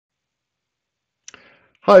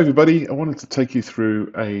Hi everybody, I wanted to take you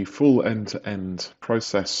through a full end-to-end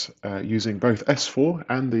process using both S4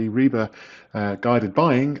 and the Ariba Guided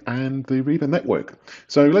Buying and the Ariba Network.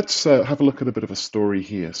 So let's have a look at a bit of a story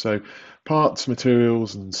here. So parts,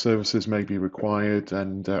 materials and services may be required,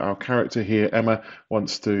 and our character here, Emma,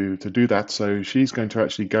 wants to do that. So she's going to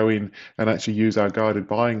actually go in and actually use our guided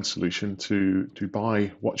buying solution to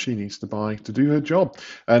buy what she needs to buy to do her job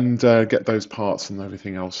and get those parts and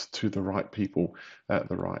everything else to the right people at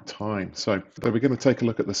the right time. So we're going to take a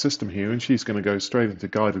look at the system here, and she's going to go straight into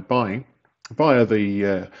guided buying via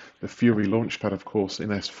the Fury Launchpad, of course, in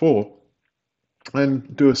S4,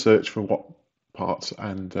 and do a search for what parts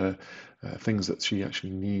and things that she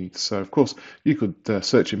actually needs. So, of course, you could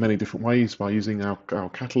search in many different ways by using our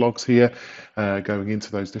catalogs here, going into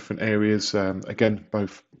those different areas. Again,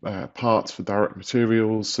 both parts for direct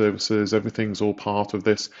materials, services, everything's all part of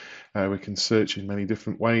this. We can search in many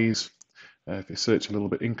different ways. If you search a little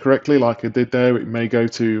bit incorrectly, like I did there, it may go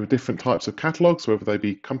to different types of catalogs, whether they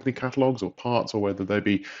be company catalogs or parts, or whether they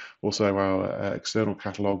be also our external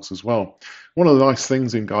catalogs as well. One of the nice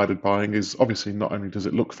things in guided buying is obviously not only does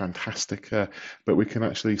it look fantastic, but we can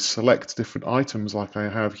actually select different items like I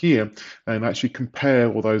have here and actually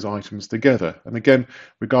compare all those items together. And again,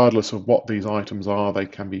 regardless of what these items are, they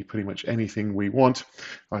can be pretty much anything we want.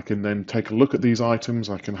 I can then take a look at these items.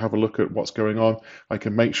 I can have a look at what's going on. I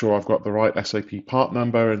can make sure I've got the right SAP part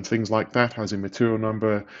number and things like that, as in material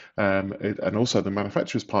number, and also the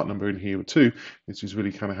manufacturer's part number in here too, which is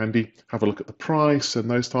really kind of handy. Have a look at the price and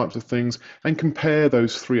those types of things, and compare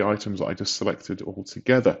those three items that I just selected all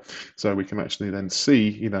together. So we can actually then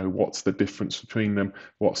see, what's the difference between them,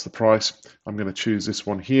 what's the price. I'm going to choose this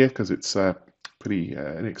one here because it's pretty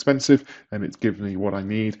inexpensive and it's given me what I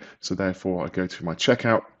need. So therefore I go to my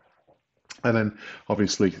checkout. And then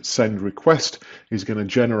obviously send request is going to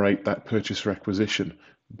generate that purchase requisition,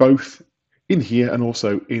 both in here and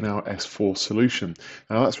also in our S4 solution.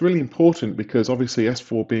 Now that's really important because obviously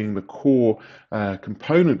S4 being the core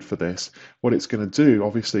component for this, what it's going to do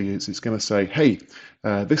obviously is it's going to say, hey,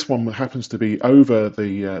 this one happens to be over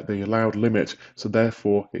the allowed limit, so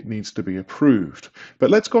therefore it needs to be approved. But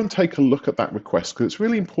let's go and take a look at that request, because it's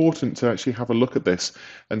really important to actually have a look at this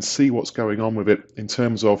and see what's going on with it in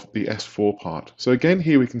terms of the S4 part. So again,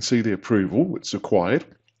 here we can see the approval, which is required.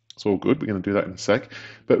 It's all good. We're going to do that in a sec.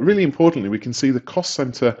 But really importantly, we can see the cost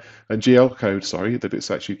center and GL code, that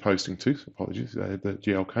it's actually posting to. So apologies, the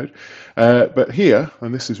GL code. But here,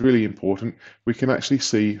 and this is really important, we can actually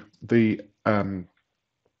see the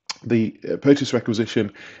purchase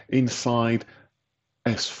requisition inside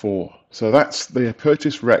S4. So that's the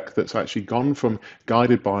purchase rec that's actually gone from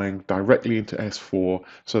guided buying directly into S4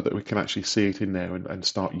 so that we can actually see it in there and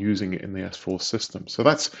start using it in the S4 system. So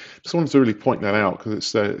that's, just wanted to really point that out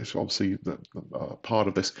because it's obviously part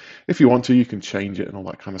of this. If you want to, you can change it and all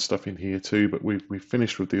that kind of stuff in here too, but we've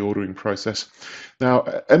finished with the ordering process. Now,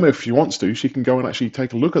 Emma, if she wants to, she can go and actually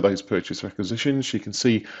take a look at those purchase requisitions. She can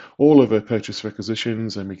see all of her purchase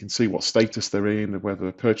requisitions and we can see what status they're in and whether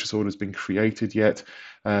a purchase order has been created yet.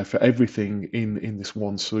 For everything in this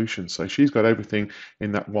one solution. So she's got everything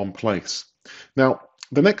in that one place. Now,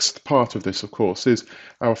 the next part of this, of course, is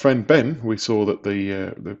our friend Ben. We saw that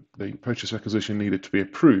the purchase requisition needed to be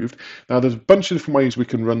approved. Now, there's a bunch of different ways we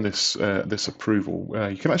can run this this approval.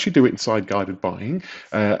 You can actually do it inside guided buying,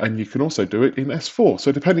 and you can also do it in S4.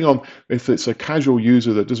 So depending on if it's a casual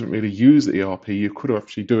user that doesn't really use the ERP, you could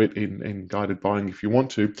actually do it in guided buying if you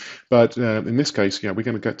want to. But in this case, we're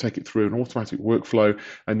going to take it through an automatic workflow,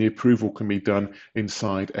 and the approval can be done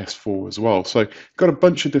inside S4 as well. So you've got a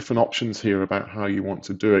bunch of different options here about how you want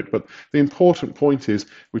to do it, but the important point is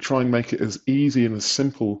we try and make it as easy and as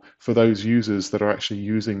simple for those users that are actually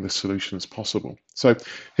using the solution as possible. So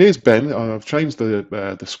here's Ben. I've changed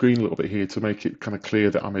the screen a little bit here to make it kind of clear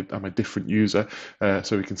that I'm a different user.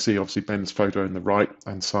 So we can see obviously Ben's photo in the right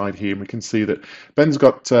hand side here, and we can see that Ben's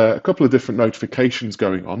got a couple of different notifications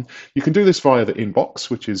going on. You can do this via the inbox,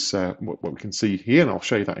 which is what we can see here, and I'll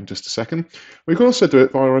show you that in just a second. We can also do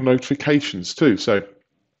it via our notifications too. So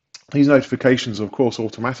these notifications are, of course,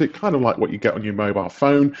 automatic, kind of like what you get on your mobile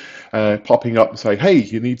phone, popping up and say, hey,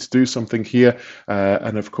 you need to do something here.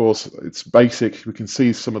 And of course, it's basic. We can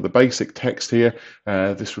see some of the basic text here.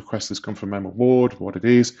 This request has come from Emma Ward, what it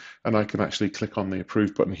is, and I can actually click on the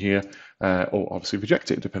approve button here, or obviously reject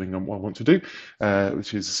it, depending on what I want to do,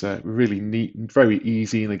 which is really neat and very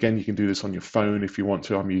easy. And again, you can do this on your phone if you want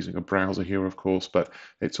to. I'm using a browser here, of course, but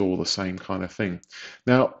it's all the same kind of thing.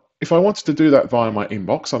 Now, if I wanted to do that via my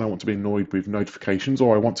inbox, I don't want to be annoyed with notifications,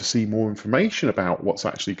 or I want to see more information about what's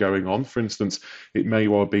actually going on. For instance, it may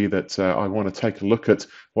well be that I want to take a look at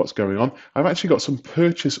what's going on. I've actually got some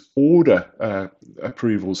purchase order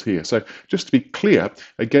approvals here. So just to be clear,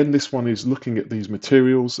 again, this one is looking at these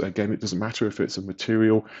materials. Again, it doesn't matter if it's a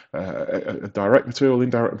material, a direct material,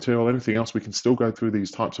 indirect material, anything else. We can still go through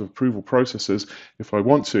these types of approval processes if I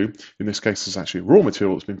want to. In this case, it's actually raw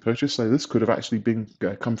material that's been purchased. So this could have actually been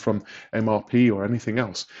come from MRP or anything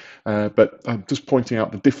else. But I'm just pointing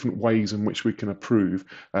out the different ways in which we can approve.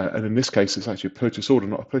 And in this case, it's actually a purchase order,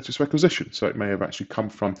 not a purchase requisition. So it may have actually come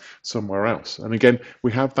from somewhere else. And again,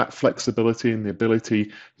 we have that flexibility and the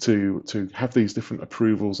ability to have these different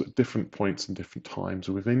approvals at different points and different times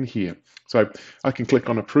within here. So I can click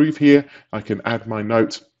on approve here. I can add my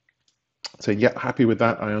note saying, yeah, happy with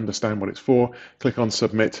that. I understand what it's for. Click on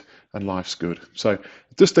submit and life's good. So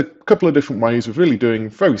just a couple of different ways of really doing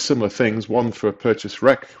very similar things, one for a purchase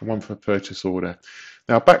rec, one for a purchase order.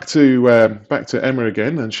 Now back to Emma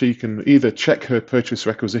again, and she can either check her purchase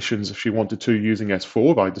requisitions if she wanted to using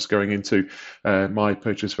S4 by just going into my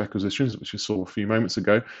purchase requisitions, which you saw a few moments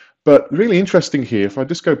ago. But really interesting here, if I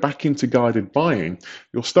just go back into guided buying,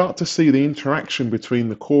 you'll start to see the interaction between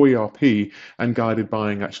the core ERP and guided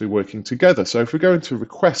buying actually working together. So if we go into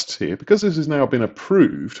requests here, because this has now been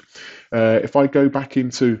approved, if I go back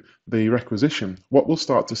into the requisition, what we'll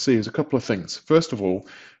start to see is a couple of things. First of all,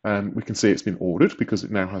 we can see it's been ordered because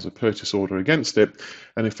it now has a purchase order against it.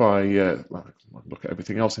 And if I look at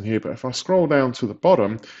everything else in here, but if I scroll down to the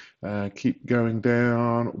bottom, keep going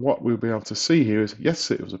down, what we'll be able to see here is,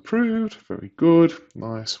 yes, it was approved. Very good.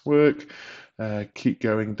 Nice work. Keep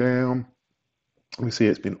going down. We see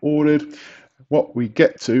it's been ordered. What we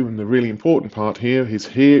get to, and the really important part here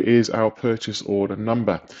is our purchase order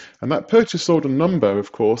number. And that purchase order number,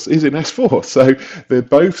 of course, is in S4. So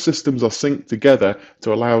both systems are synced together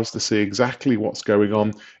to allow us to see exactly what's going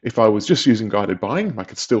on. If I was just using guided buying, I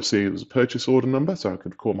could still see it was a purchase order number. So I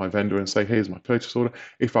could call my vendor and say, here's my purchase order.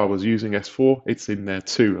 If I was using S4, it's in there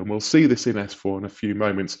too. And we'll see this in S4 in a few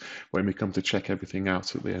moments when we come to check everything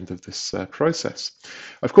out at the end of this process.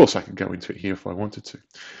 Of course, I can go into it here if I wanted to.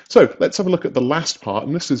 So let's have a look at the last part,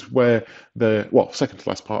 and this is where second to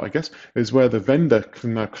last part, I guess, is where the vendor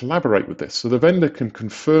can now collaborate with this. So the vendor can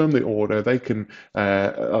confirm the order, they can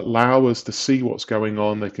allow us to see what's going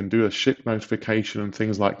on, they can do a ship notification and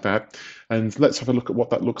things like that. And let's have a look at what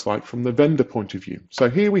that looks like from the vendor point of view. So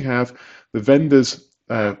here we have the vendor's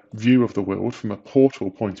view of the world from a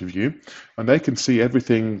portal point of view, and they can see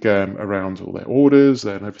everything around all their orders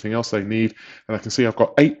and everything else they need. And I can see I've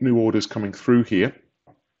got 8 new orders coming through here.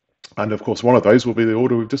 And of course, one of those will be the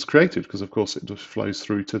order we've just created, because of course it just flows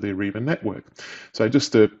through to the Ariba network. So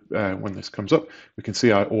just to, when this comes up, we can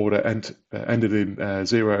see our order ended in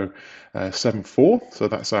 074. So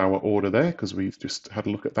that's our order there, because we've just had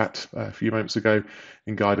a look at that a few moments ago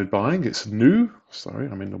in guided buying. It's new. Sorry,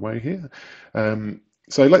 I'm in the way here.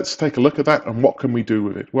 So let's take a look at that, and what can we do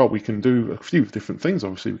with it? Well, we can do a few different things.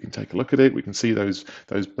 Obviously, we can take a look at it. We can see those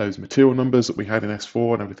material numbers that we had in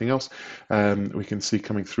S4 and everything else. We can see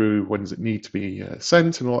coming through when does it need to be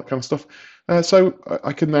sent and all that kind of stuff. So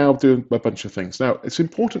I can now do a bunch of things. Now, it's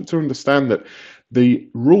important to understand that the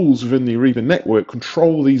rules within the Ariba network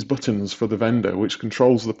control these buttons for the vendor, which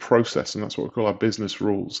controls the process, and that's what we call our business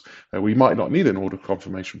rules. We might not need an order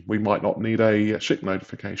confirmation. We might not need a ship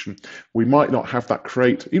notification. We might not have that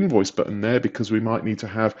create invoice button there because we might need to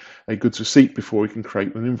have a goods receipt before we can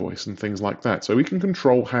create an invoice and things like that. So we can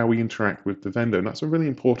control how we interact with the vendor, and that's a really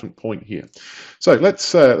important point here. So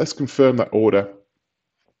let's confirm that order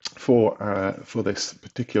for this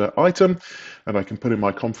particular item, and I can put in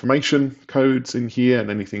my confirmation codes in here and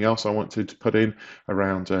anything else I wanted to put in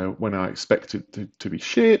around when I expect it to be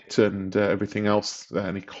shipped and everything else,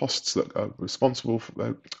 any costs that are responsible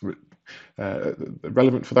for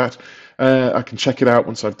relevant for that. I can check it out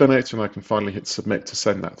once I've done it, and I can finally hit submit to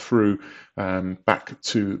send that through back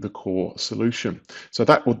to the core solution. So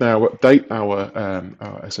that would now update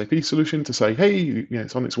our SAP solution to say, hey,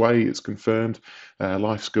 it's on its way, it's confirmed,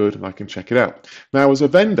 life's good, and I can check it out. Now, as a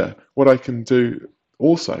vendor, what I can do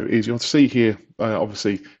also is, you'll see here,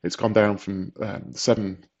 obviously it's gone down from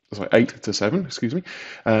 8 to 7, excuse me.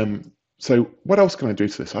 So what else can I do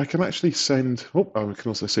to this? I can actually send, I can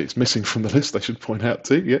also see it's missing from the list, I should point out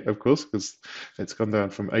too. Yeah, of course, because it's gone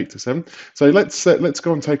down from 8 to 7. So let's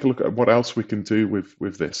go and take a look at what else we can do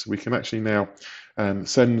with this. We can actually now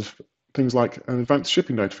send things like an advanced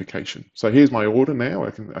shipping notification. So here's my order now.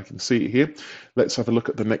 I can see it here. Let's have a look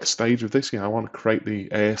at the next stage of this. I want to create the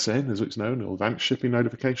ASN, as it's known, or advanced shipping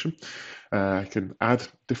notification. I can add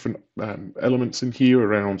different elements in here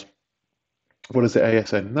around what is the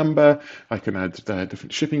ASN number. I can add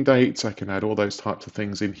different shipping dates. I can add all those types of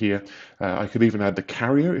things in here. I could even add the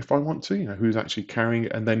carrier if I want to, who's actually carrying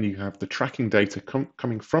it, and then you have the tracking data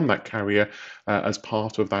coming from that carrier as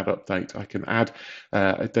part of that update. I can add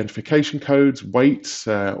identification codes, weights,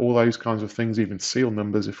 all those kinds of things, even seal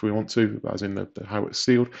numbers if we want to, as in how it's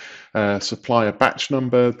sealed, supplier batch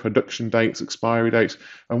number, production dates, expiry dates.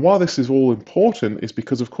 And why this is all important is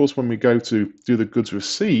because, of course, when we go to do the goods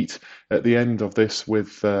receipt at the end of this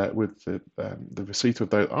with the receipt of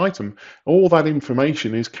the item, all that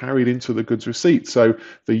information is carried into the goods receipt. So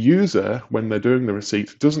the user, when they're doing the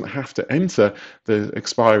receipt, doesn't have to enter the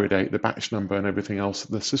expiry date, the batch number, and everything else.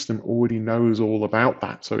 The system already knows all about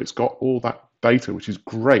that. So it's got all that data, which is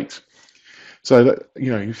great. So that,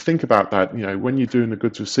 you think about that, when you're doing the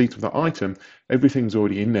goods receipt of the item, everything's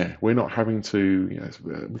already in there. We're not having to,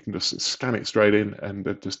 we can just scan it straight in and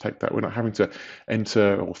just take that. We're not having to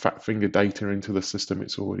enter or fat finger data into the system.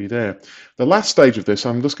 It's already there. The last stage of this,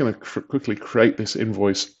 I'm just going to quickly create this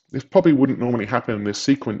invoice. This probably wouldn't normally happen in this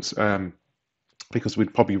sequence, because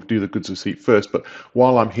we'd probably do the goods receipt first. But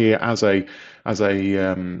while I'm here as a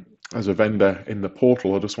vendor in the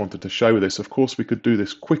portal, I just wanted to show this. Of course, we could do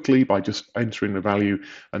this quickly by just entering the value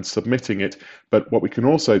and submitting it. But what we can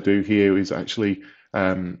also do here is actually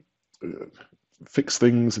fix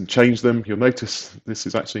things and change them. You'll notice this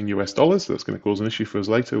is actually in US dollars. So that's going to cause an issue for us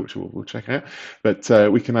later, which we'll check out. But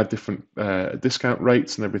we can add different discount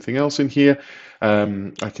rates and everything else in here.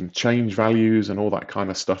 I can change values and all that kind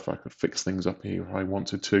of stuff. I could fix things up here if I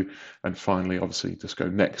wanted to. And finally, obviously, just go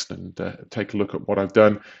next and take a look at what I've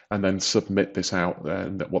done and then submit this out.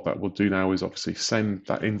 And what that will do now is obviously send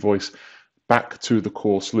that invoice back to the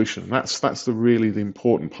core solution. And that's really the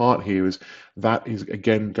important part here, is that is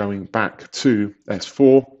again going back to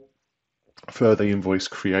S4 for the invoice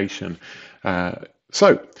creation.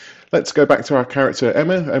 So let's go back to our character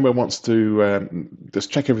Emma. Emma wants to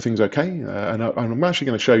just check everything's okay. And I'm actually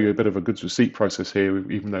going to show you a bit of a goods receipt process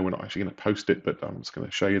here, even though we're not actually going to post it, but I'm just going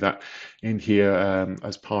to show you that in here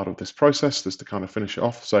as part of this process, just to kind of finish it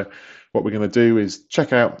off. So what we're going to do is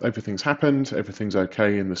check out everything's happened, everything's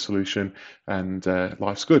okay in the solution, and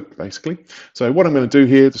life's good, basically. So what I'm going to do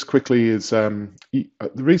here just quickly is, the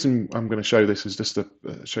reason I'm going to show this is just to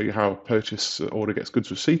show you how a purchase order gets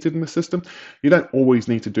goods receipted in the system. You don't always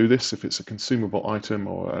need to do this if it's a consumable item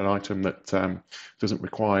or an item that doesn't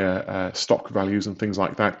require stock values and things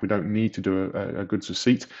like that. We don't need to do a goods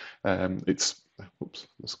receipt. Oops,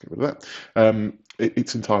 let's get rid of that.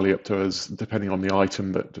 It's entirely up to us, depending on the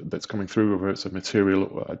item that's coming through, whether it's a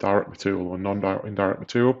material, a direct material, or indirect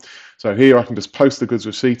material. So here I can just post the goods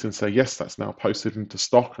receipt and say, yes, that's now posted into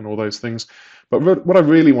stock and all those things. But what I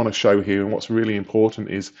really want to show here, and what's really important,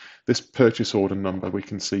 is this purchase order number we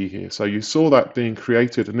can see here. So you saw that being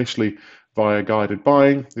created initially via guided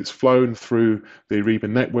buying. It's flown through the Ariba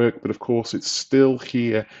network, but of course it's still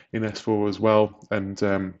here in S4 as well.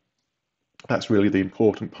 And that's really the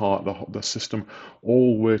important part, the system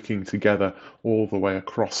all working together all the way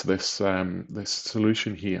across this this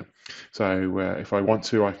solution here. So if I want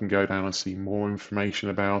to, I can go down and see more information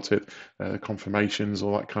about it, confirmations,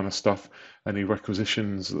 all that kind of stuff, any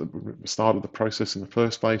requisitions at the start of the process in the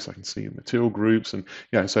first place. I can see material groups and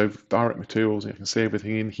so direct materials, I can see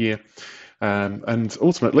everything in here. And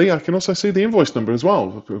ultimately, I can also see the invoice number as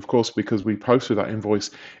well, of course, because we posted that invoice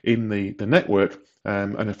in the network.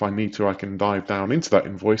 And if I need to, I can dive down into that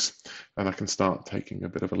invoice and I can start taking a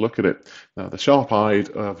bit of a look at it. Now, the sharp-eyed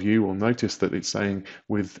view will notice that it's saying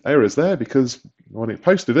with errors there, because when it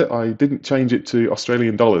posted it, I didn't change it to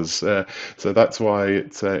Australian dollars. So that's why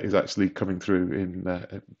it is actually coming through in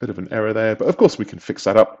a bit of an error there. But of course, we can fix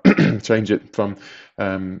that up, change it from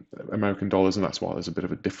American dollars, and that's why there's a bit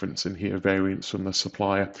of a difference in here, variance from the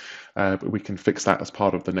supplier. But we can fix that as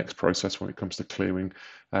part of the next process when it comes to clearing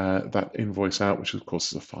that invoice out, which of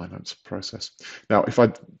course is a finance process. Now, if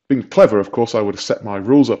I'd been clever, of course, I would have set my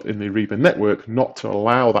rules up in the Ariba network not to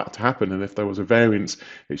allow that to happen. And if there was a variance,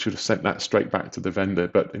 it should have sent that straight back to the vendor.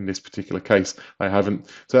 But in this particular case, I haven't.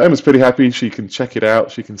 So Emma's pretty happy. She can check it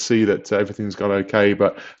out. She can see that everything's gone okay,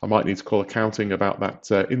 but I might need to call accounting about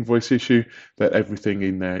that invoice issue, that everything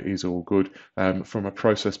in there is all good from a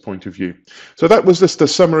process point of view. So that was just a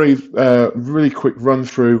summary, really quick run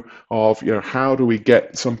through of how do we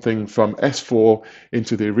get something from S4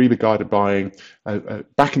 into the Ariba Guided Buying,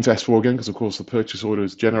 back into S4 again, because of course the purchase order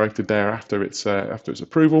is generated there after its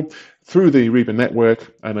approval, through the Ariba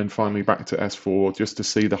network, and then finally back to S4 just to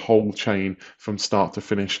see the whole chain from start to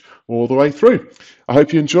finish all the way through. I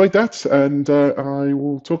hope you enjoyed that, and I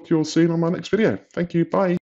will talk to you all soon on my next video. Thank you. Bye.